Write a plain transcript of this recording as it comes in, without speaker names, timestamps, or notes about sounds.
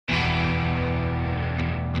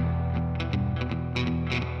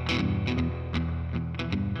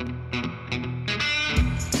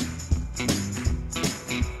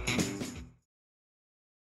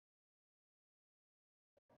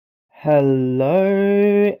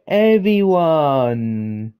Hello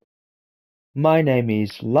everyone, my name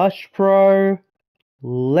is LushPro.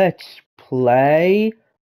 Let's play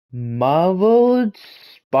Marvel's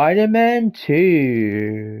Spider-Man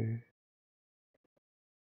 2.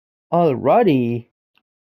 Alrighty,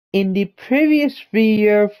 in the previous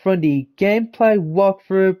video from the gameplay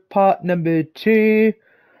walkthrough part number 2,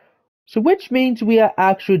 so which means we are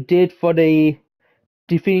actually did for the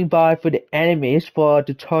defeating by for the enemies for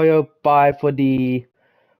tutorial by for the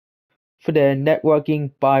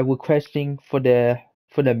networking by requesting for the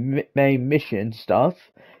main mission stuff,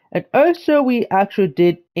 and also we actually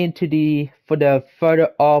did into the for the further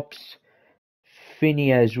ops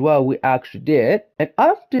thingy as well. We actually did, and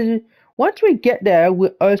after once we get there, we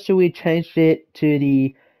changed it to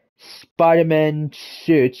the Spider-Man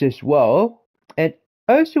suits as well, and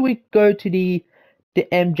also we go to the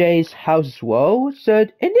MJ's house as well. So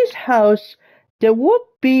in this house, there would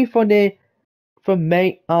be from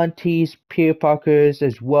May Auntie's Peter Parker's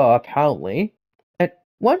as well, apparently. And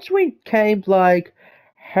once we came, like,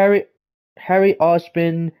 Harry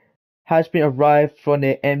Osborn has been arrived from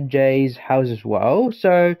the MJ's house as well.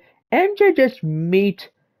 So MJ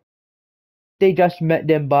they just met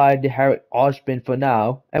them by the Harry Osborn for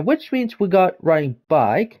now, and which means we got riding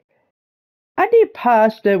bike. At the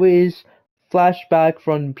past, there is flashback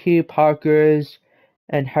from Peter Parker's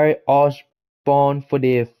and Harry Osborn for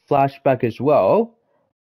the flashback as well.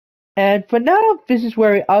 And for now, this is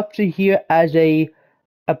where we're up to here as a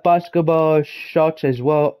basketball shot as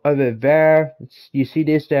well over there. You see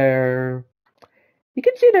this there? You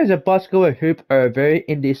can see there's a basketball hoop over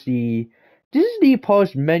in this this is the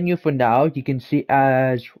pause menu for now. You can see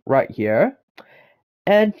as right here.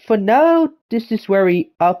 And for now, this is where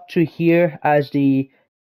we up to here as the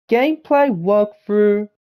gameplay walkthrough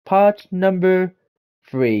part number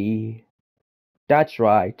 3. That's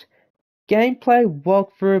right. Gameplay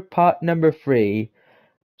walkthrough part number 3.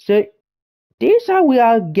 So this is how we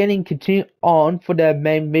are getting continued on for the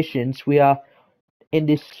main missions. We are in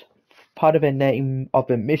this part of the name of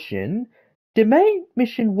the mission. The main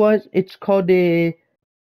mission it's called we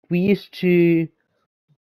used to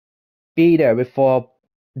be there before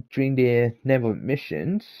during the name of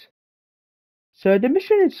missions. So the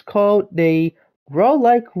mission is called the Grow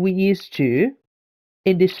Like We Used To.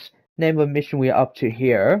 In this name of mission we are up to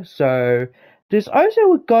here. So there's also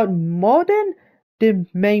we got more than the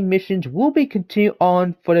main missions will be continued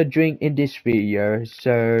on for the drink in this video.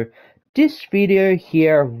 So this video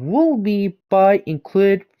here will be by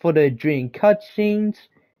include for the drink cutscenes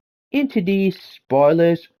into the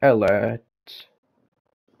spoilers alert.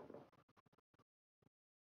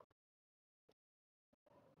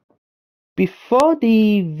 Before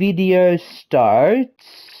the video starts,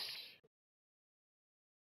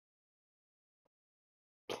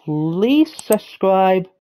 please subscribe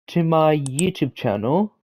to my YouTube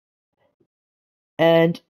channel,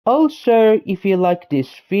 and also if you like this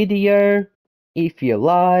video, if you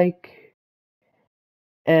like,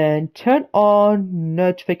 and turn on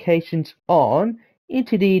notifications on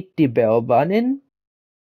into the bell button,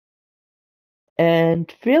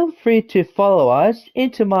 and feel free to follow us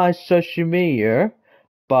into my social media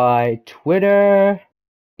by Twitter,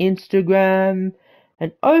 Instagram,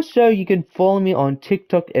 and also you can follow me on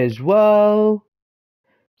TikTok as well.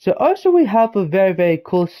 So also we have a very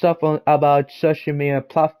cool stuff about social media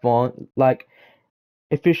platform like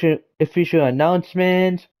official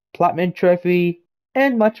announcements, platinum trophy,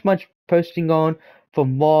 and much posting on for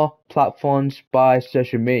more platforms by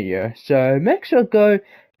social media. So make sure go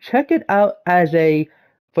check it out as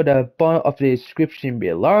for the bottom of the description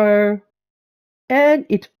below, and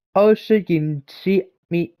it also you can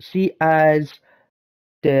see as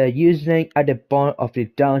the username at the bottom of the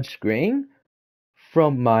down screen.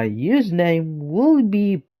 From my username will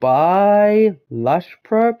be by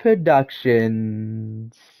LushPro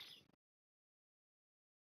Productions.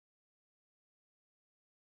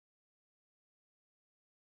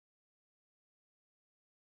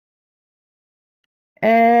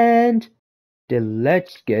 And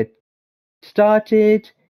let's get started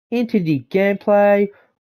into the gameplay,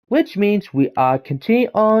 which means we are continuing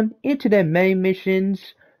on into the main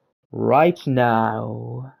missions right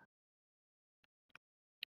now.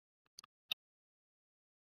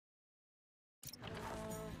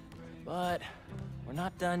 But we're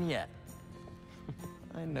not done yet.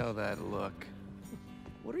 I know that look.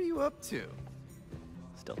 What are you up to?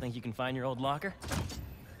 Still think you can find your old locker?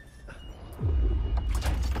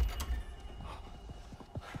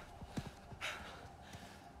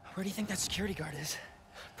 Where do you think that security guard is?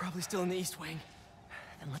 Probably still in the East Wing.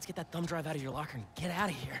 Then let's get that thumb drive out of your locker and get out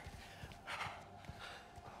of here.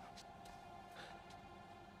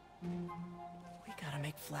 We gotta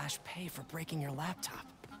make Flash pay for breaking your laptop.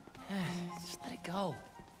 Just let it go.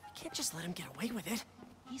 You can't just let him get away with it.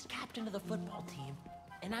 He's captain of the football team,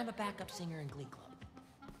 and I'm a backup singer in Glee Club.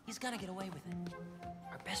 He's gonna get away with it.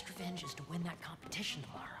 Our best revenge is to win that competition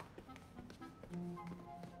tomorrow.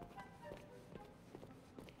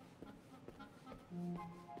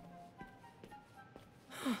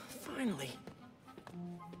 Finally.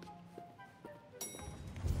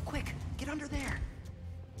 Quick, get under there.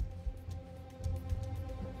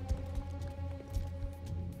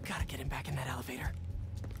 Gotta get him back in that elevator.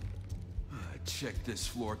 I checked this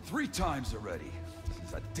floor 3 times already. This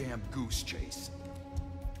is a damn goose chase.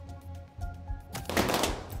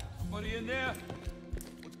 Somebody in there?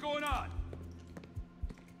 What's going on?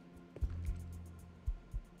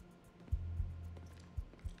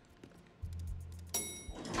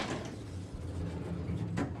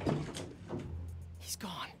 He's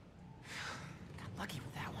gone. Got lucky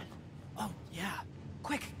with that one. Oh, yeah.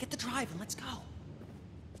 Quick, get the drive and let's go.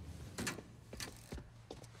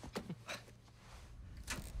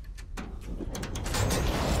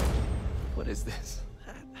 What is this?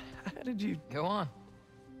 How did you... Go on.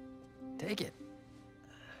 Take it.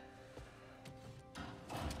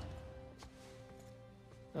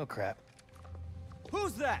 Oh, crap.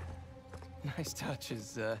 Who's that? Nice touch.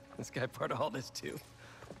 Is this guy part of all this too?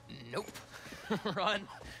 Nope. Run.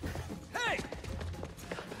 Hey!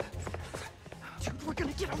 Dude, we're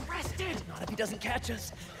gonna get arrested! Not if he doesn't catch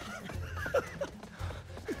us.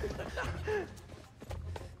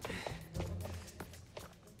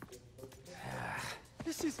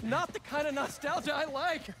 This is not the kind of nostalgia I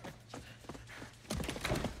like.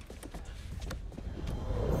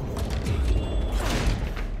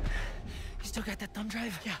 You still got that thumb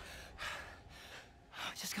drive? Yeah.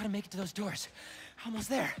 Just gotta make it to those doors. Almost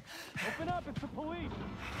there. Open up, it's the police.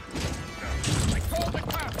 I called the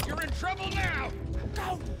cops! You're in trouble now!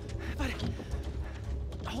 Go! But...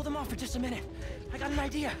 hold them off for just a minute. I got an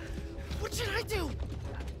idea. What should I do?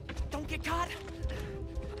 Don't get caught?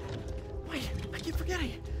 Wait, I keep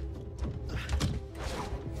forgetting.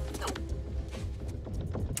 No.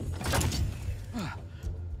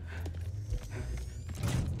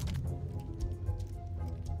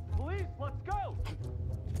 Police, let's go!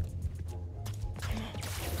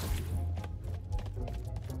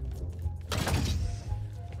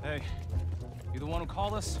 Hey, you the one who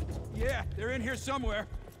called us? Yeah, they're in here somewhere.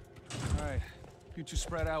 All right, you two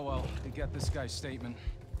spread out while they get this guy's statement.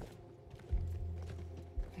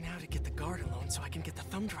 Now to get the guard alone so I can get the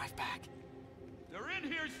thumb drive back. They're in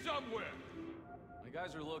here somewhere! My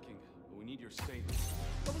guys are looking, but we need your statement.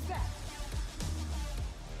 What was that?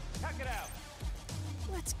 Check it out!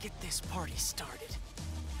 Let's get this party started.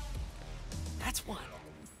 That's one.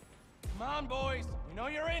 Come on, boys. You know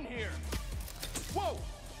you're in here. Whoa!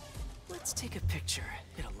 Let's take a picture.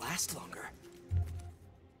 It'll last longer.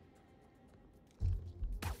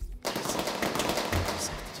 Just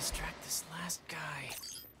have to distract this last guy.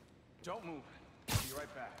 Don't move. I'll be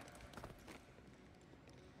right back.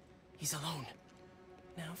 He's alone.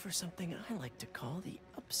 Now for something I like to call the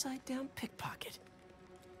upside-down pickpocket.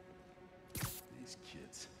 These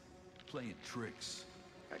kids, playing tricks.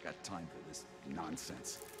 I got time for this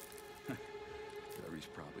nonsense. Terry's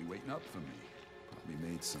probably waiting up for me. Probably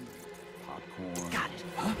made some popcorn. Got it.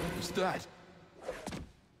 Huh? What's that?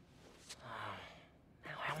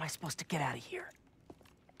 Now how am I supposed to get out of here?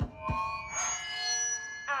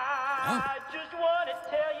 I just want to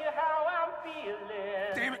tell you how I'm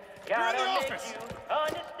feeling. Damn it! Gotta You're in the make office! you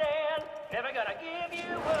understand. Never gonna give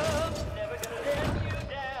you up. Never gonna let you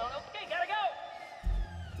down. Okay, gotta go.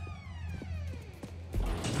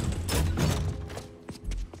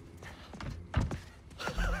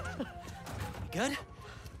 Good?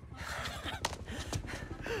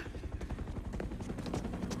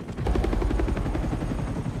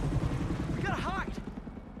 We gotta hide.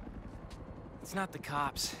 It's not the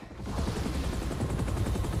cops.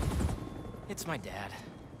 It's my dad.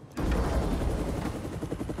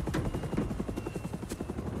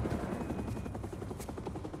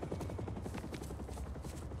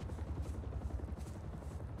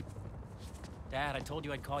 Dad, I told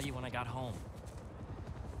you I'd call you when I got home.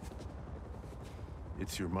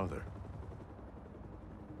 It's your mother.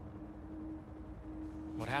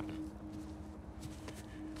 What happened?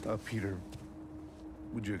 Peter,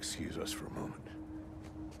 would you excuse us for a moment?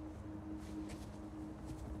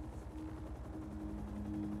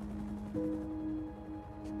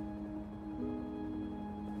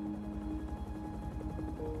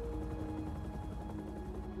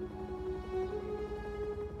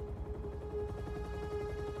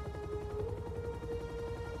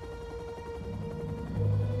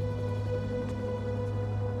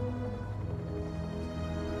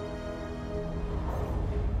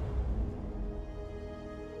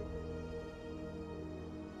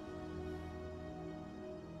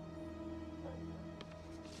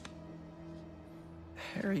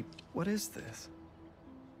 Harry, what is this?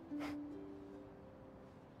 You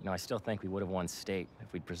know, I still think we would have won state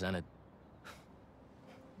if we'd presented.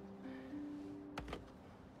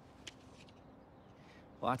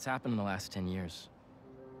 Lots happened in the last 10 years.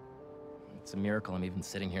 It's a miracle I'm even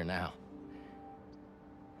sitting here now.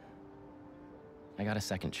 I got a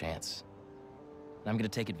second chance. And I'm gonna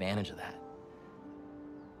take advantage of that.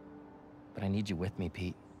 But I need you with me,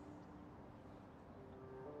 Pete.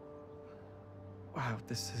 Wow,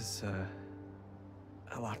 this is,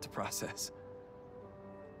 a lot to process.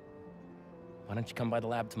 Why don't you come by the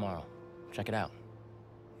lab tomorrow? Check it out.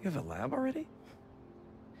 You have a lab already?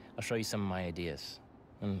 I'll show you some of my ideas.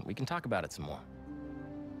 And we can talk about it some more.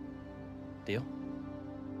 Deal?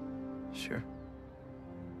 Sure.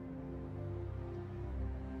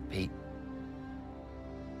 Pete,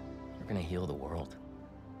 we're gonna heal the world.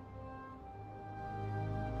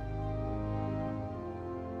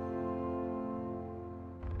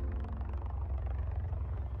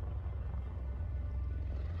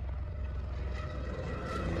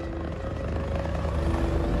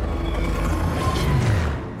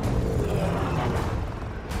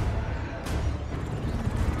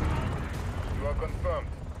 You are confirmed.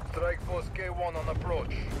 Strike Force K1 on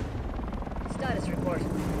approach. Status report.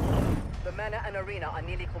 The Mana and Arena are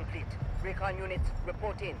nearly complete. Recon units,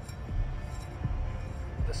 report in.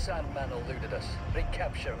 The Sandman eluded us.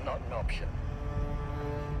 Recapture not an option.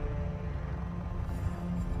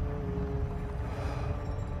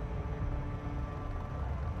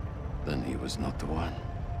 Then he was not the one.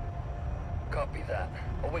 Copy that.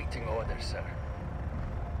 Awaiting orders, sir.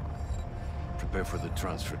 Prepare for the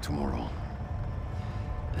transfer tomorrow.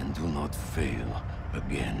 And do not fail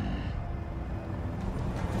again.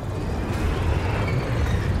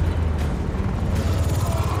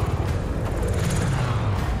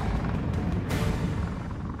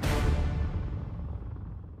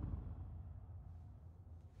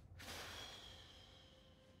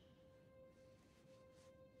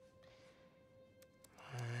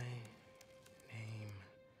 My name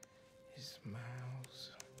is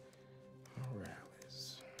Miles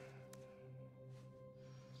Morales.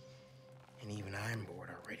 And even I'm bored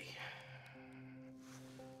already.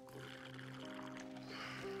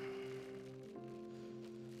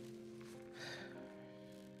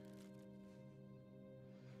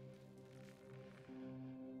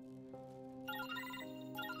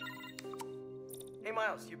 Hey,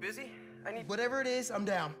 Miles, you busy? I need Whatever it is, I'm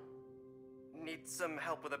down. some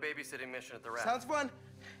help with a babysitting mission at the raft. Sounds fun.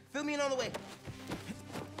 Fill me in on the way.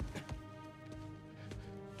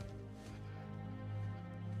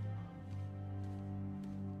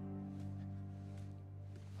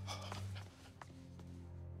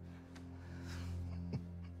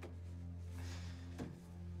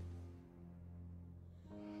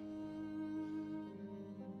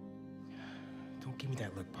 Don't give me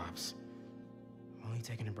that look, Pops. I'm only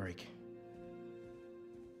taking a break.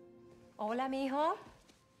 Hola, mijo.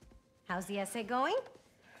 How's the essay going?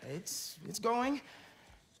 It's going.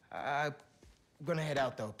 I'm gonna head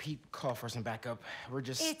out, though. Pete called for some backup. We're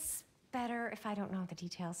just... It's better if I don't know the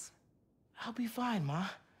details. I'll be fine, Ma.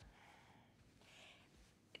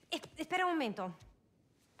 Espera un momento.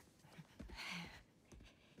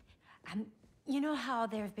 You know how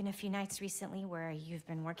there have been a few nights recently where you've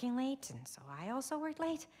been working late, and so I also worked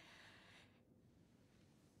late?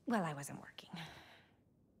 Well, I wasn't working.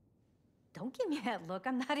 Don't give me that look.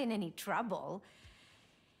 I'm not in any trouble.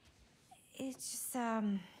 It's just,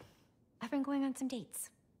 I've been going on some dates.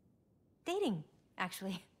 Dating,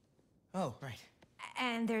 actually. Oh, right.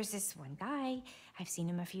 And there's this one guy. I've seen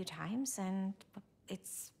him a few times, and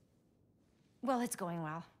it's going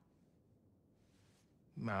well.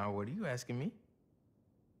 Ma, what are you asking me?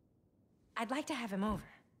 I'd like to have him over.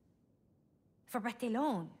 For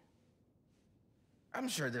Barthelone. I'm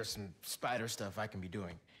sure there's some spider stuff I can be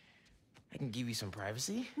doing. I can give you some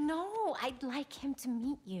privacy. No, I'd like him to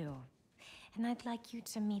meet you. And I'd like you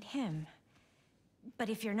to meet him. But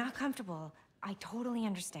if you're not comfortable, I totally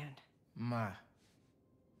understand. Ma.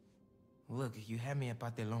 Look, you had me at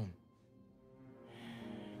Barthelone.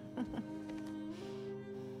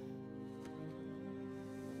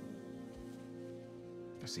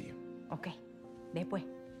 I'll see you. Okay. Después.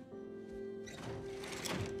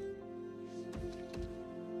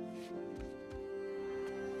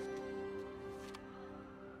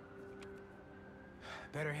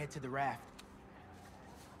 Better head to the raft.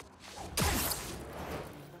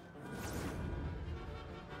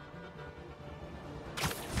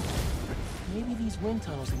 Maybe these wind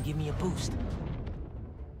tunnels can give me a boost.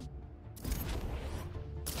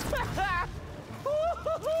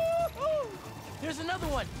 There's another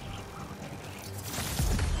one!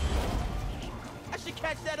 should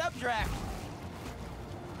catch that updraft.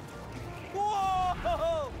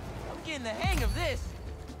 Whoa! I'm getting the hang of this.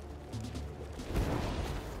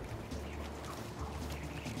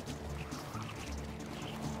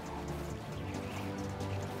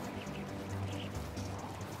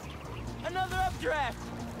 Another updraft.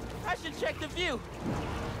 I should check the view.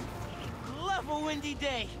 Love a windy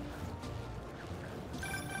day.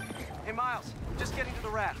 Hey, Miles, just getting to the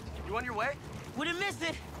raft. You on your way? Wouldn't miss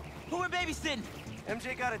it. Who we're babysitting?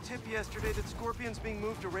 MJ got a tip yesterday that Scorpion's being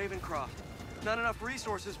moved to Ravencroft. Not enough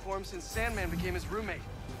resources for him since Sandman became his roommate.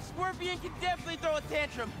 Scorpion can definitely throw a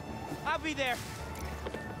tantrum. I'll be there.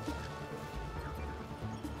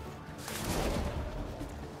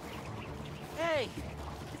 Hey,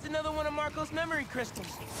 it's another one of Marco's memory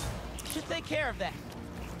crystals. Should take care of that.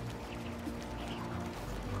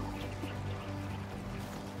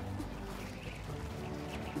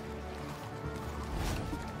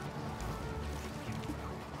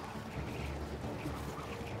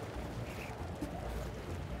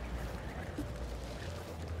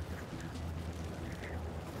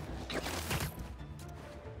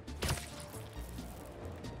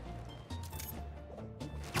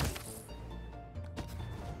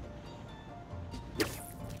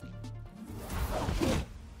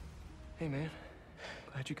 Hey, man.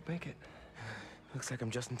 Glad you could make it. Looks like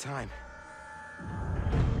I'm just in time.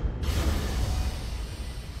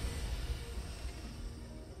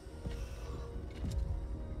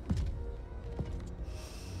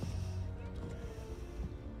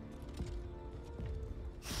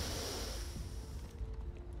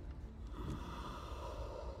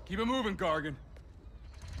 Keep it moving, Gargan.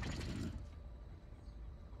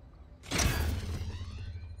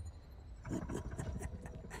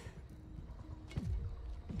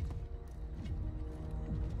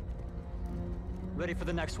 Ready for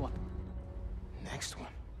the next one. Next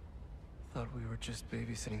one? Thought we were just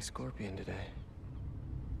babysitting Scorpion today.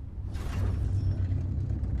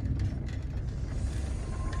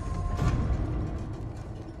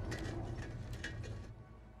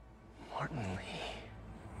 Martin Lee.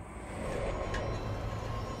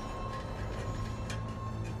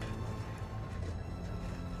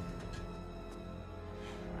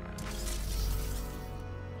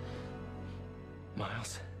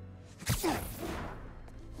 Miles.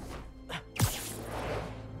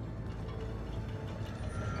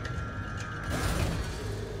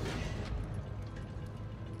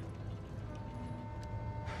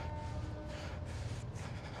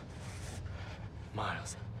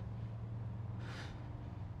 Miles.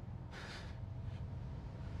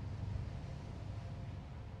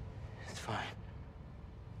 It's fine.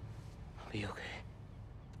 I'll be okay.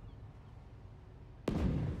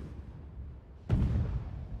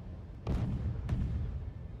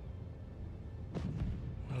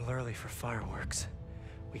 A little early for fireworks.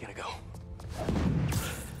 We gotta go.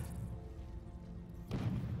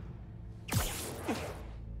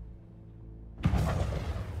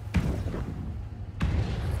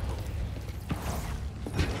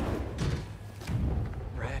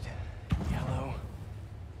 Red, yellow.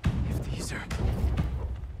 If these are...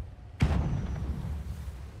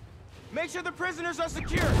 Make sure the prisoners are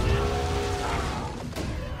secure.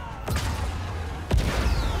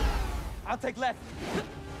 I'll take left.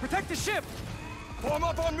 Protect the ship! Form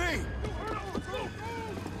up on me!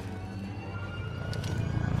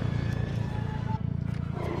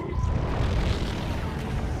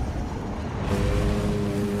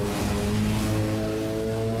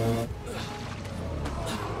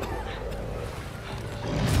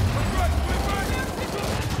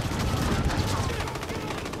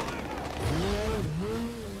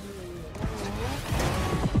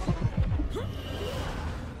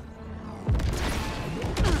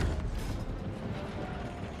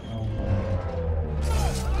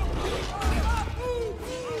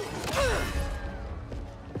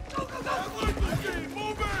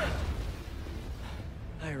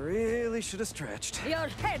 I really should have stretched. Your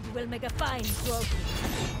head will make a fine trophy.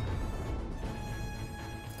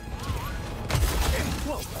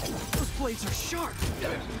 Whoa! Those blades are sharp!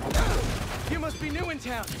 You must be new in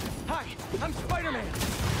town. Hi, I'm Spider-Man.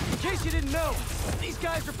 In case you didn't know, these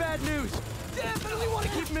guys are bad news. Definitely want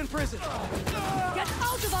to keep them in prison. Get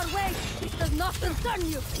out of our way! This does not concern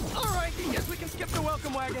you! All right, guess we can skip the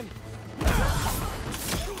welcome wagon.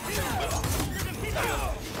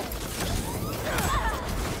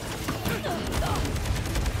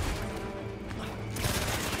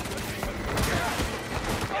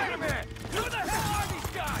 Spider-Man! Who the hell are these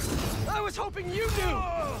guys? I was hoping you knew!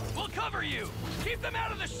 We'll cover you! Keep them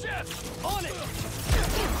out of the ship! On it!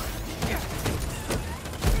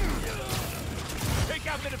 Take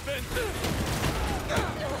out the defenses!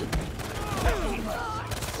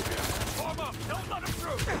 Form up! Don't let them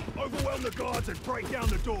through! Overwhelm the guards and break down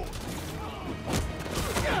the doors!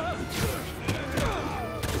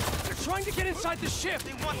 They're trying to get inside the ship!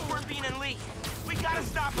 They want Scorpion and Lee. We gotta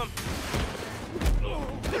stop them!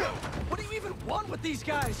 What do you even want with these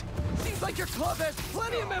guys? Seems like your club has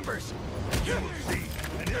plenty of members! You will see,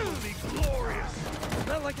 and it will be glorious!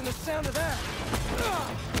 Not liking the sound of that!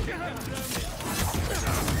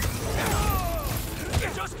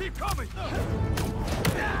 Just keep coming!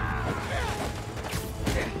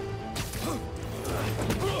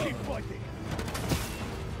 Keep fighting!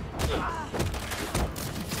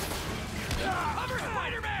 Cover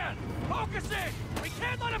Spider-Man! Focus in! We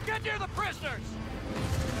can't let him get near the prisoners!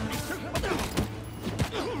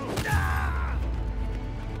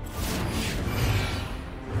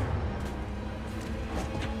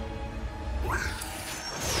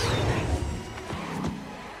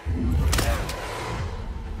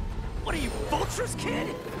 What are you, Vulture's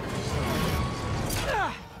kid?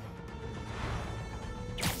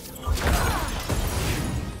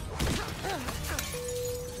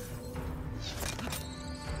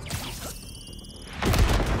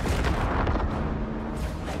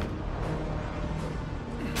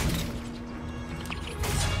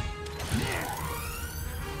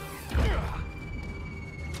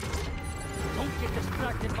 Don't get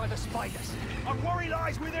distracted by the spiders. Our worry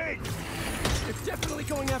lies within! They're definitely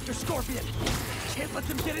going after Scorpion. Can't let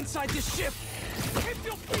them get inside this ship. Keep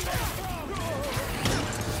your feet on the ground!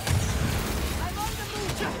 I'm on the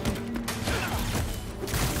move!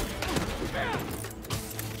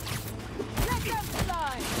 Let them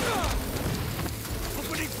fly!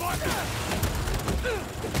 Opening fire!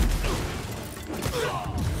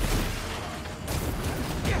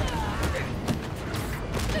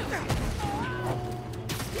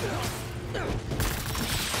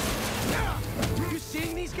 You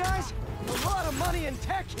seeing these guys? A lot of money and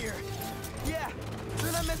tech here. Yeah,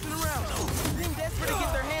 they're not messing around. They seem desperate to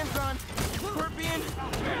get their hands on Scorpion,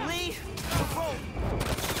 Lee, or both.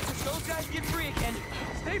 If those guys get free again,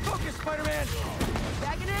 Stay focused, Spider-Man!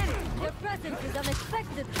 back it in! Your presence is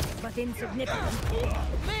unexpected, but insignificant.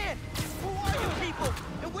 Man, who are you people?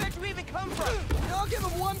 And where'd you even come from? I'll give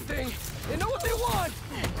them one thing. They know what they want!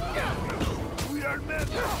 We are men!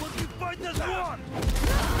 Will you fight as one?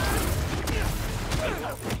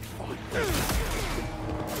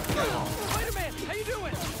 Spider-Man, how you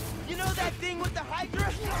doing? You know that thing with the Hydra?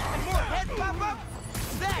 And more heads pop up?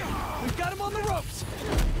 That! We've got him on the ropes!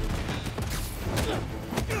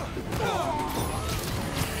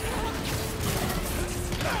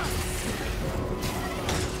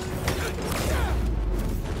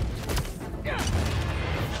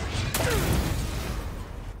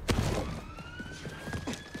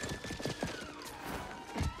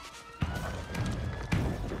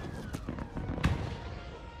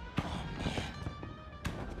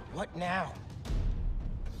 What now?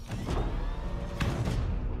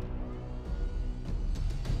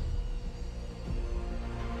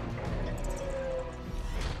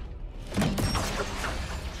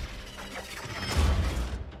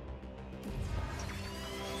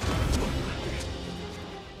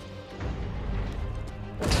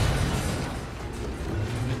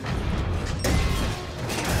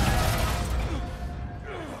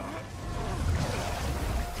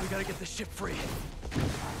 We gotta get the ship free.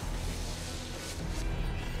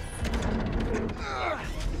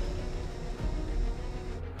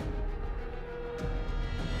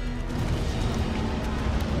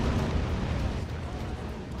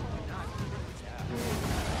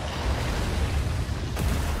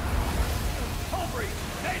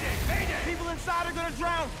 People inside are gonna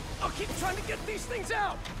drown! I'll keep trying to get these things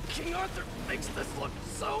out! King Arthur makes this look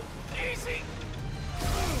so easy!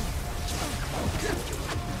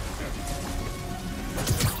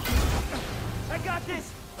 I got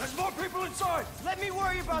this! There's more people inside! Let me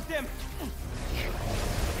worry about them!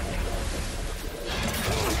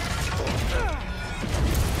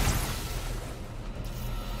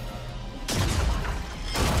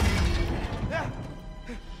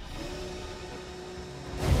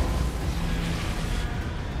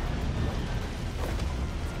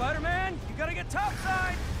 Spider-Man, you gotta get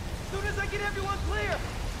topside! As soon as I get everyone clear!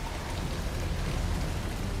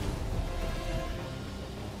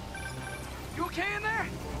 You okay in there?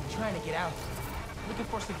 Trying to get out. Looking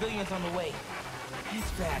for civilians on the way.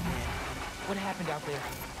 It's bad, man. What happened out there?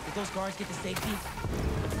 Did those guards get to safety?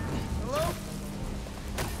 Hello?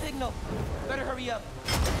 Signal. Better hurry up.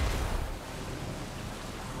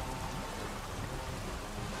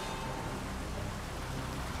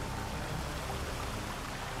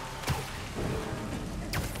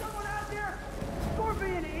 Someone out there!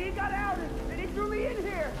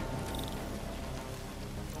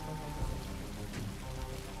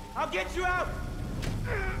 I'll get you out!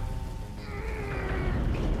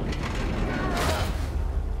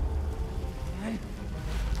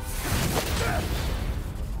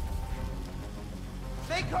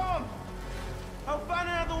 Stay calm! I'll find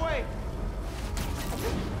another way!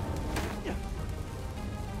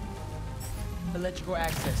 Electrical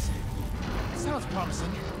access. Sounds promising.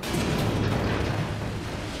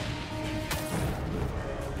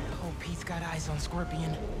 Oh, Pete's got eyes on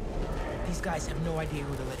Scorpion. These guys have no idea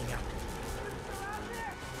who they're letting out.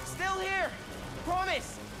 Still here!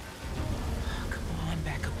 Promise! Come on,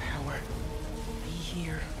 backup power. Be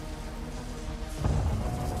here.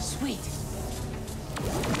 Sweet!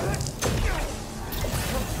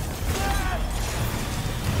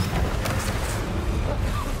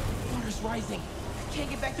 Water's rising. I can't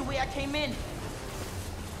get back the way I came in.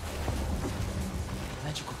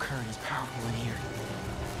 Electrical current is powerful in here.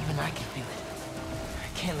 Even I can feel it.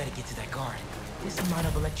 I can't let it get to that guard. This amount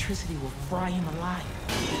of electricity will fry him alive.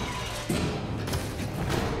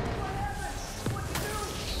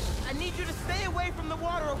 I need you to stay away from the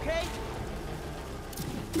water, okay?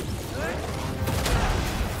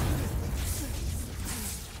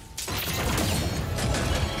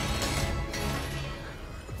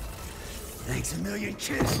 Thanks a million,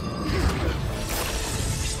 kid.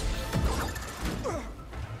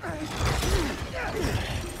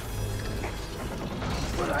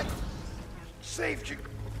 But I saved you.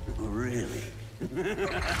 Really?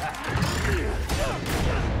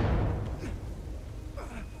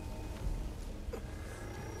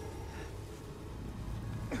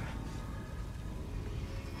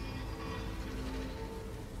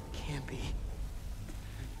 Can't be.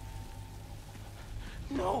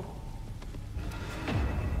 No!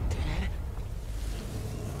 Dad?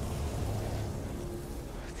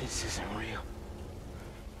 This isn't real.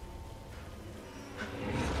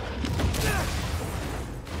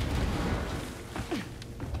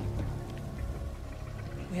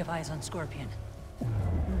 We have eyes on Scorpion.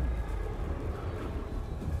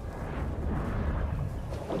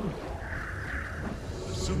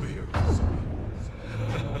 Superhero.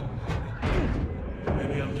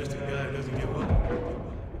 Maybe I'm just a guy who doesn't give up.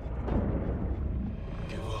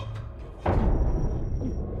 Give up.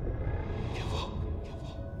 Give up.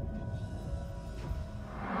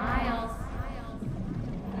 Miles.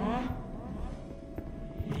 Huh?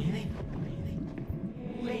 Really?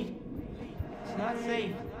 Wait. It's not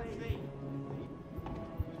safe.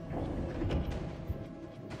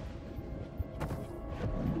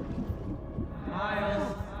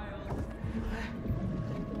 Miles.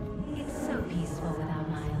 It's so peaceful without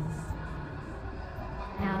Miles.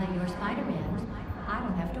 Now that you're Spider-Man, I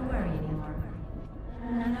don't have to worry anymore.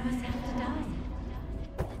 None of us have to die.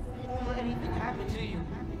 Won't let anything happen to you.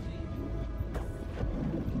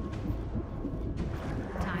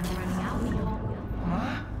 Time's running out, Neil.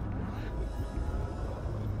 Huh?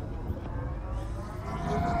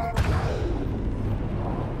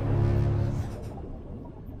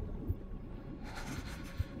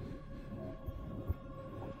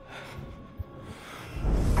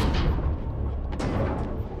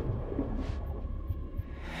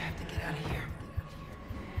 I have to get out of here.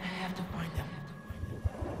 I have to find them.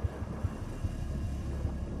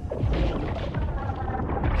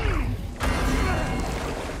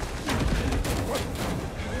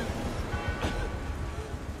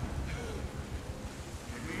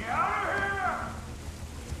 Get me out of here!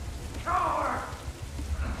 Coward!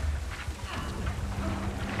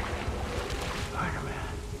 Spider-Man.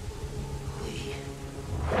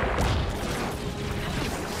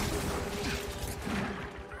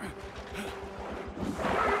 What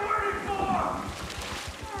are you waiting for?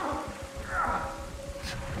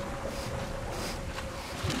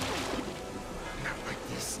 Not like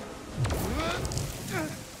this.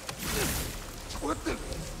 What the?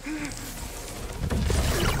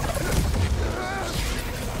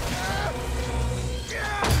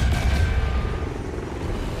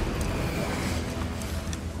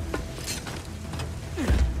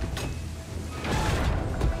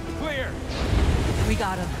 Clear! We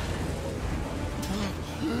got him.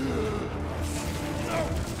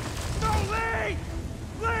 No, Lee!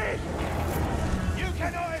 Lee! You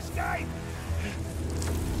cannot escape!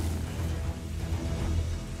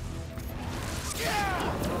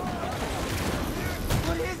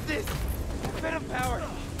 What is this? Venom power.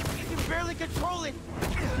 I can barely control it.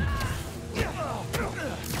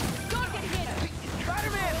 Don't get hit!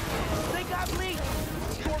 Spider-Man! They got me!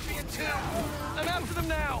 Scorpion 2! I'm after them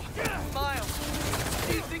now! Miles,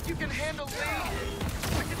 do you think you can handle Lee?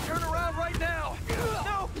 I can turn around right now!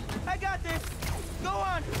 No! I got this! Go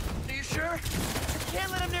on! Are you sure? I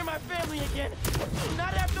can't let him near my family again.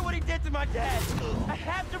 Not after what he did to my dad. I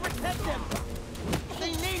have to protect them.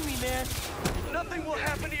 They need me, man. Nothing will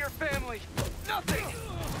happen to your family. Nothing!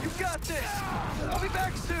 You got this! I'll be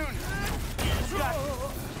back soon! Got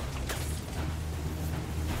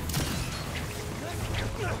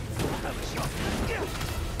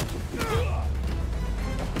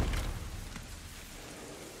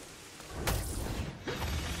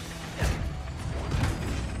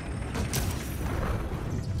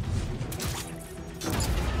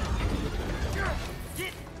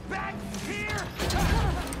Get back here!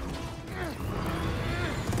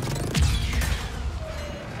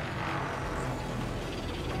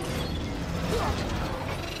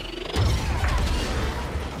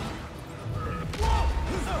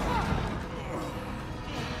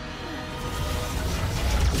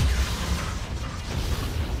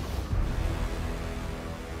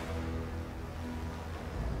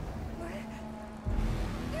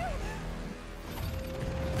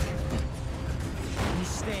 He's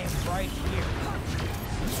staying right here.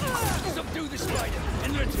 Subdue the spider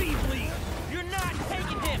and retrieve Lee! You're not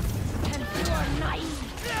taking him! And you are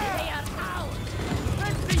naive. They are ours.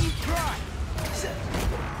 Let's see you try!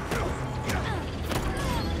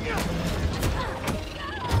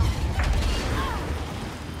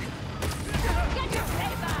 Get your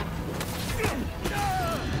payback.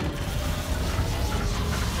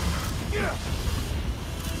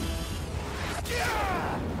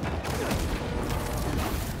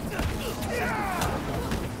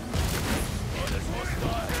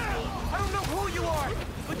 I don't know who you are,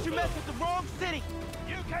 but you messed with the wrong city.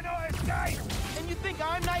 You cannot escape! And you think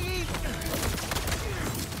I'm naive?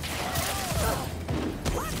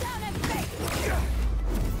 One down and face.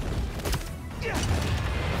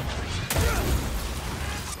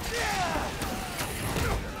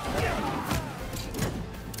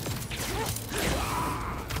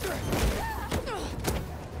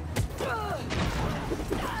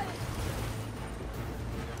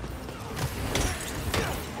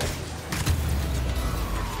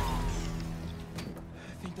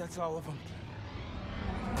 I think that's all of them.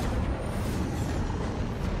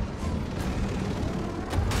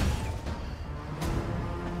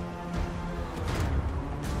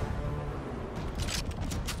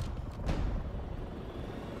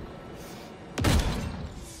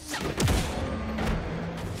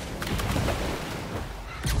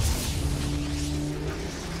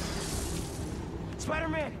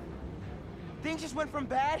 Spider-Man! Things just went from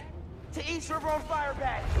bad to East River on fire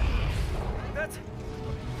bad. That's...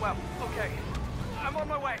 well, okay. I'm on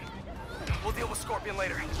my way. We'll deal with Scorpion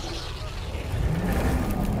later.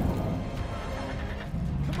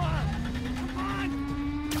 Come on! Come on!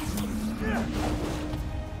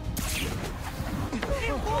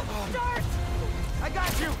 It won't start! I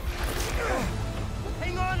got you!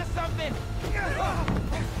 Hang on to something!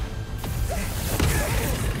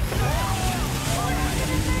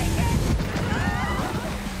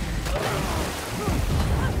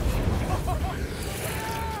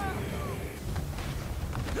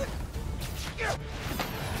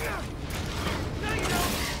 No, you don't!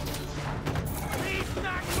 He's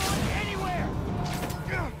not going anywhere!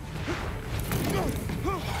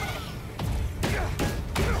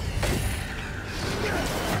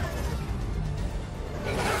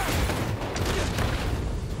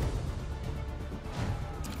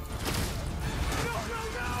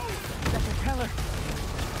 That propeller!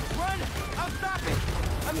 Run! I'll stop it!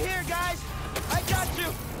 I'm here, guys! I got you!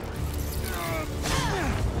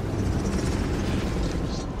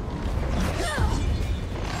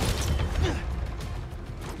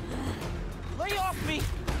 Lay off me!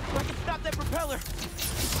 So I can stop that propeller!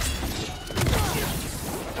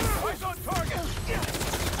 Eyes on target!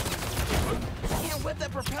 I can't whip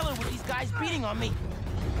that propeller with these guys beating on me!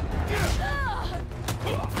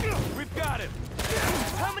 We've got him!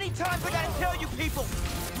 How many times I gotta tell you people?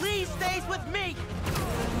 Lee stays with me!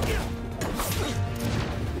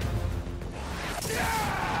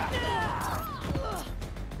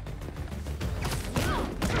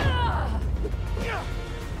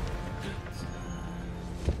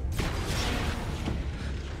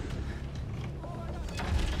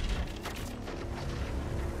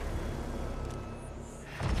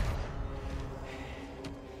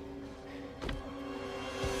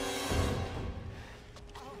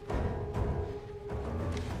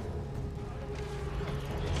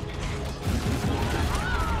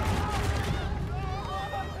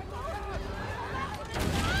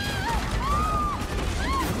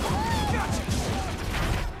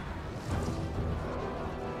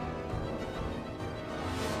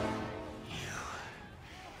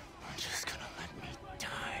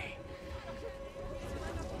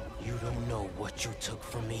 what you took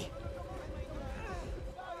from me.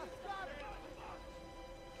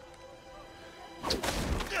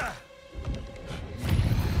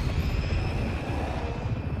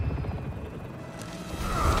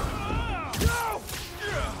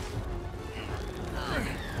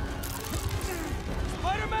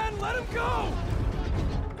 Spider-Man, let him go!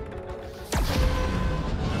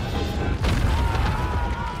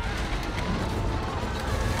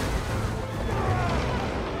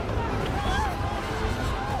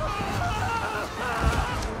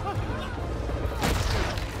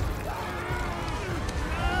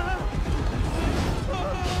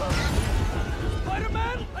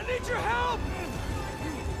 Spider-Man, I need your help!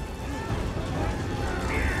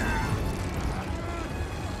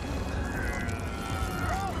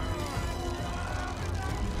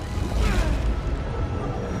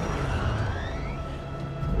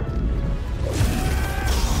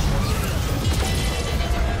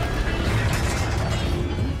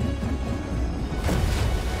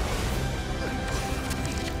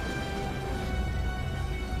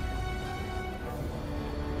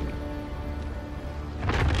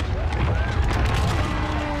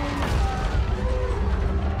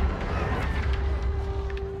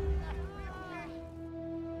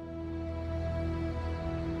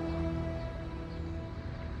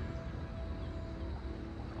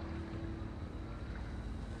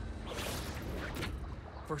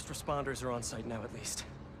 First responders are on site now, at least.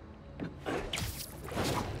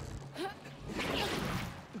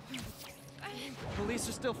 Police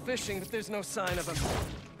are still fishing, but there's no sign of them.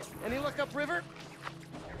 Any luck upriver?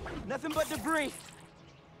 Nothing but debris.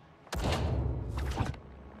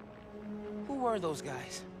 Who were those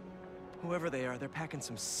guys? Whoever they are, they're packing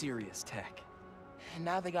some serious tech. And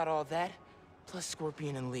now they got all that, plus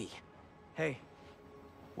Scorpion and Lee. Hey,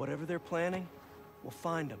 whatever they're planning, we'll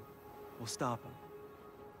find them. We'll stop them.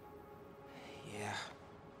 Yeah.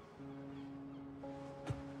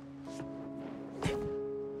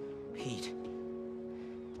 Pete.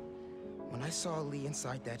 When I saw Lee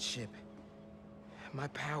inside that ship, my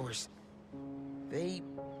powers, they...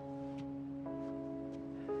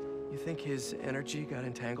 You think his energy got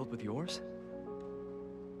entangled with yours?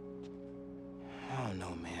 I don't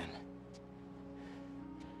know, man.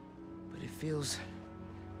 But it feels...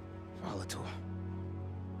 volatile.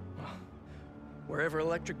 Wherever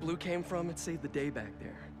Electric Blue came from, it saved the day back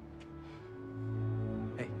there.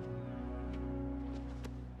 Hey.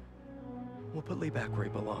 We'll put Lee back where he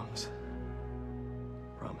belongs.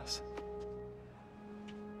 Promise.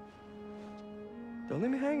 Don't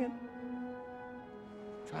leave me hanging.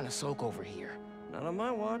 Trying to soak over here. Not on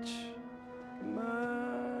my watch. Come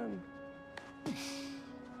on.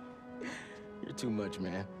 You're too much,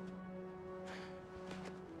 man.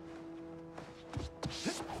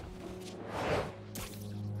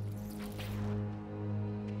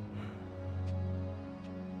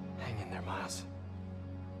 Hang in there, Miles.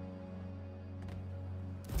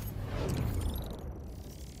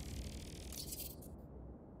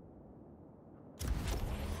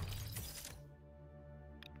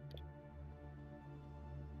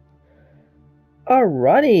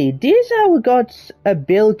 Alrighty, these are we got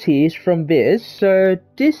abilities from this. So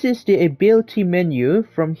this is the ability menu.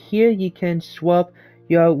 From here you can swap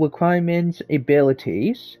your requirements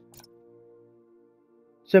abilities.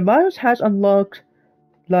 So Miles has unlocked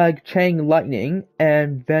like Chain Lightning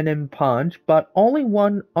and Venom Punch, but only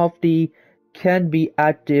one of the can be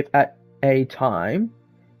active at a time.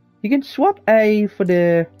 You can swap A for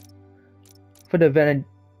the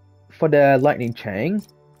Lightning Chain.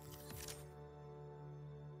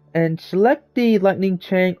 And select the Lightning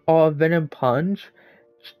Chain or Venom Punch.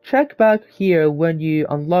 Check back here when you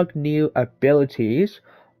unlock new abilities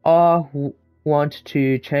or want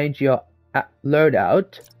to change your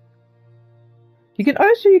loadout. You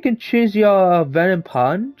can choose your Venom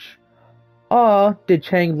Punch or the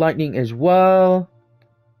Chain Lightning as well.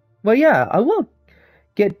 Well, yeah, I will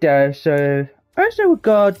get there. So also we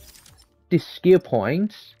got the skill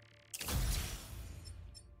points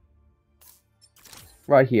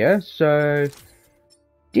right here. So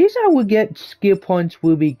these I will get skill points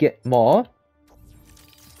will be get more.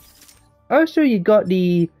 Also you got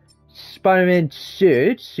the Spider-Man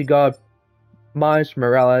suits. You got Miles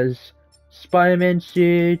Morales Spider-Man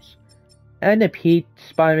suits and the Pete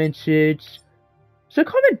Spider-Man suits. So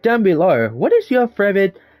comment down below, what is your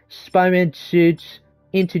favorite Spider-Man suits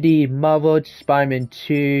into the Marvel Spider-Man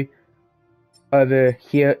 2 over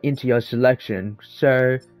here into your selection.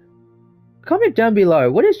 So comment down below,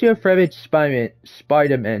 what is your favorite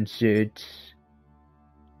Spider-Man suits?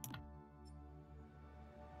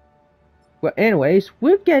 Well, anyways,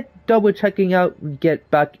 we'll get double checking out and get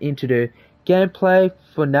back into the gameplay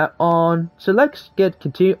from now on. So let's get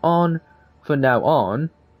continue on from now on.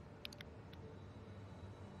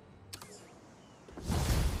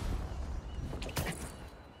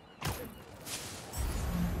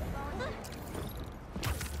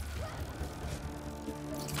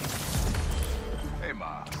 Hey,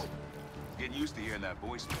 Miles. Getting used to hearing that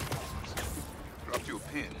voice. Dropped you a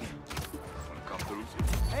pin. Wanna come through?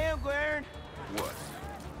 Hey, Uncle Aaron. What?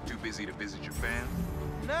 Too busy to visit your fam?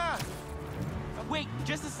 Nah. Wait,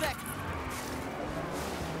 just a sec.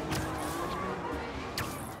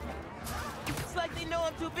 It's like they know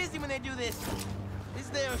I'm too busy when they do this. Is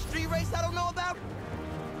there a street race I don't know about?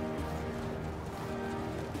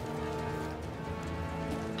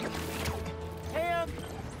 Hey,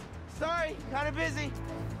 sorry, kinda busy.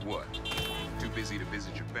 What? Too busy to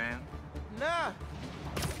visit your fam? Nah.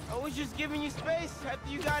 I was just giving you space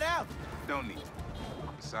after you got out. Don't need.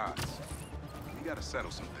 Besides, we gotta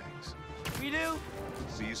settle some things. We do?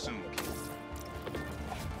 See you soon, kid.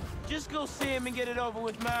 Just go see him and get it over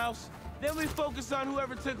with, Miles. Then we focus on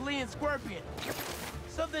whoever took Lee and Scorpion.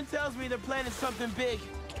 Something tells me they're planning something big.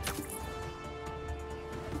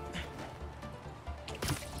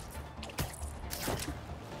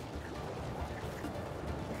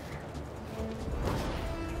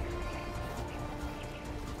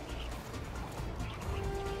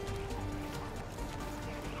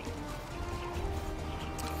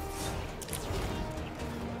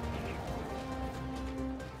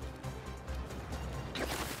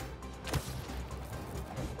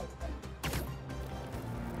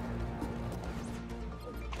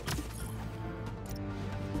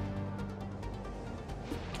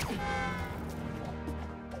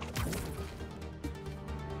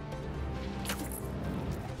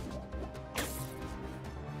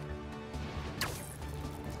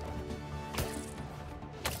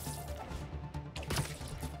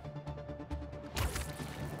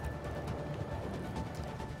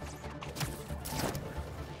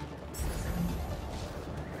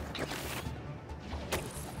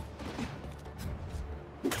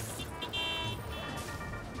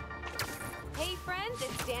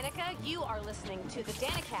 You are listening to the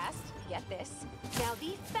Danicast, get this, now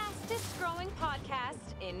the fastest growing podcast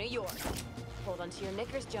in New York. Hold on to your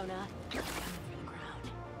knickers, Jonah. You're coming for the ground.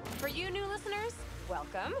 For you new listeners,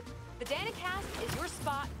 welcome. The Danicast is your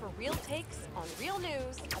spot for real takes on real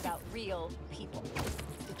news about real people.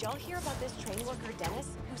 Did y'all hear about this train worker, Dennis,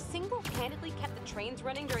 who single-handedly kept the trains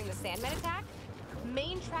running during the Sandman attack?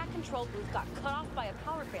 Main track control booth got cut off by a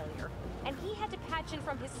power failure, and he had to patch in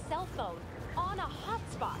from his cell phone on a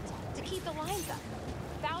hotspot to keep the lines up.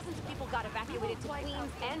 Thousands of people got evacuated to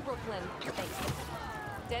Queens and Brooklyn thanks to him.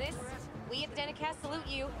 Dennis, we at Danicast salute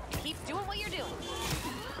you. Keep doing what you're doing.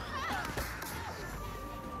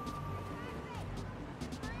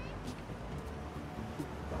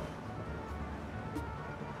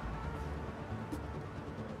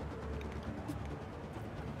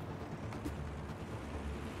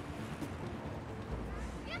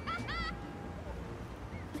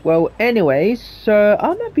 Well, anyways, so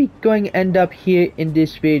I'm gonna be going to end up here in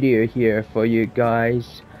this video here for you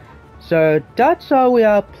guys. So that's all we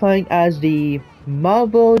are playing as the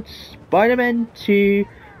Marvel Spider-Man 2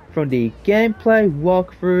 from the gameplay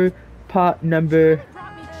walkthrough part number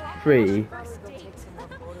 3.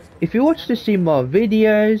 If you want to see more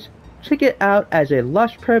videos, check it out as a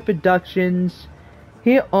LushPro Productions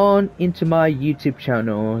here on into my YouTube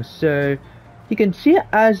channel. So you can see it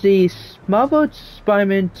as the Marvel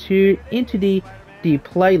Spider-Man 2 into the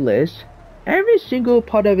playlist. Every single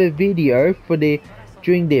part of a video for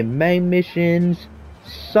during the main missions,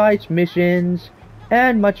 side missions,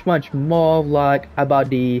 and much more like about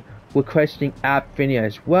the requesting app thing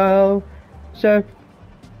as well. So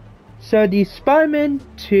the Spider-Man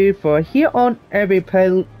 2 for here on every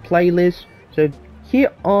playlist. So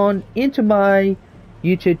here on into my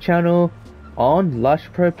YouTube channel on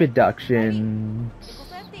LushPro Productions.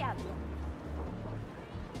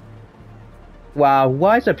 Wow,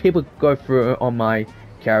 why do people go through on my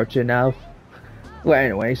character now? Well,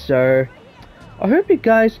 anyway, so I hope you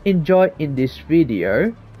guys enjoyed in this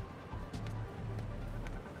video.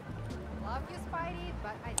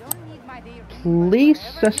 Please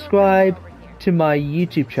subscribe to my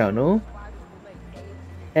YouTube channel.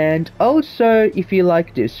 And also, if you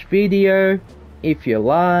like this video, if you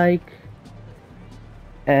like,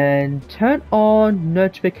 and turn on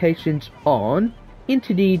notifications on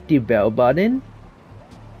into the bell button,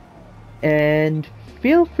 and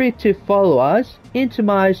feel free to follow us into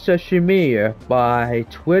my social media by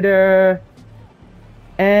Twitter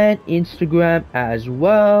and Instagram as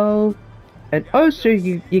well, and also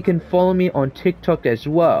you can follow me on TikTok as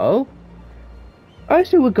well.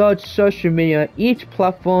 also we got social media each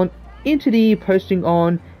platform into the posting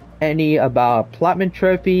on any about platinum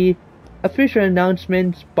trophy, official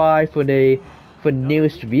announcements for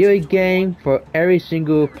newest video game for every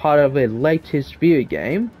single part of the latest video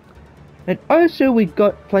game. And also we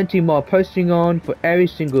got plenty more posting on for every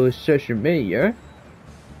single social media.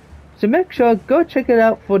 So make sure go check it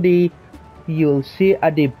out you'll see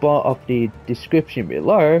at the bottom of the description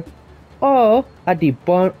below, or at the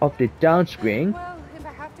bottom of the down screen.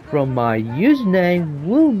 From my username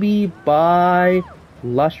will be by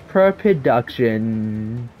LushPro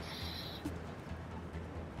Productions.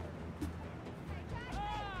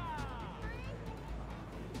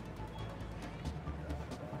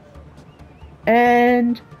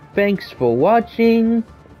 And thanks for watching.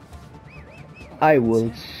 I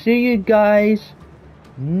will see you guys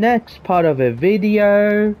next part of a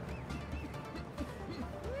video,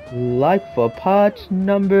 like for part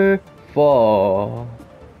number 4.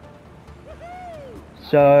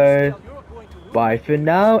 So bye for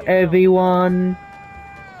now everyone.